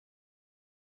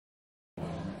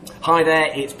Hi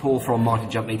there, it's Paul from Marketing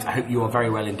Jump Leads. I hope you are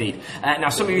very well indeed. Now,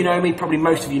 some of you know me, probably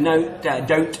most of you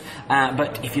don't,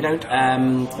 but if you don't,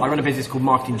 I run a business called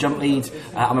Marketing Jump Leads.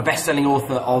 I'm a best-selling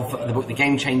author of the book The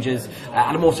Game Changers, and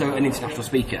I'm also an international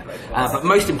speaker. But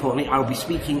most importantly, I will be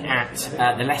speaking at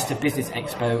the Leicester Business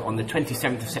Expo on the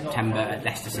 27th of September at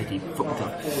Leicester City Football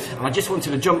Club. And I just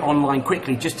wanted to jump online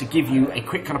quickly just to give you a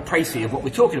quick kind of précis of what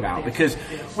we're talking about, because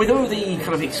with all the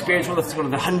kind of experience, all the sort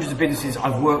of the hundreds of businesses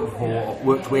I've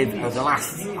worked with over the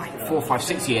last 4, 5,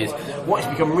 6 years, what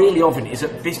has become really obvious is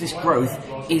that business growth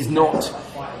is not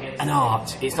an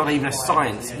art, it's not even a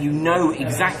science. You know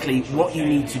exactly what you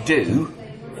need to do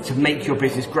to make your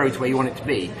business grow to where you want it to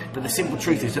be, but the simple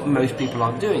truth is that most people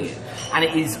aren't doing it. And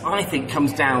it is, I think,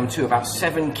 comes down to about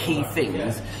 7 key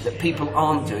things that people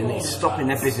aren't doing that is stopping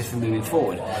their business from moving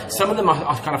forward. Some of them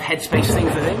are kind of headspace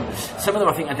things, I think. Some of them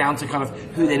I think are down to kind of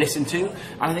who they listen to,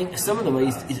 and I think some of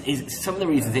them some of the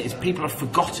reasons is people have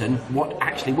forgotten what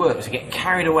actually works. They get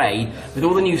carried away with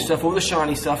all the new stuff, all the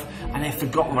shiny stuff, and they've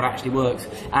forgotten what actually works.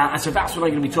 And so that's what I'm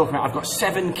going to be talking about. I've got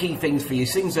 7 key things for you,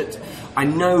 things that I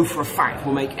know for a fact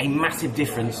will make a massive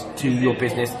difference to your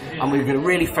business, and we're going to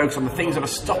really focus on the things that are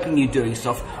stopping you doing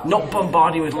stuff, not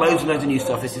bombarding with loads and loads of new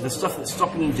stuff. This is the stuff that's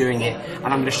stopping you doing it, and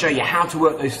I'm going to show you how to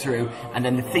work those through, and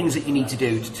then the things that you need to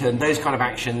do to turn those kind of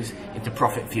actions into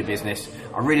profit for your business.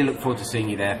 I really look forward to seeing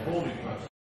you there.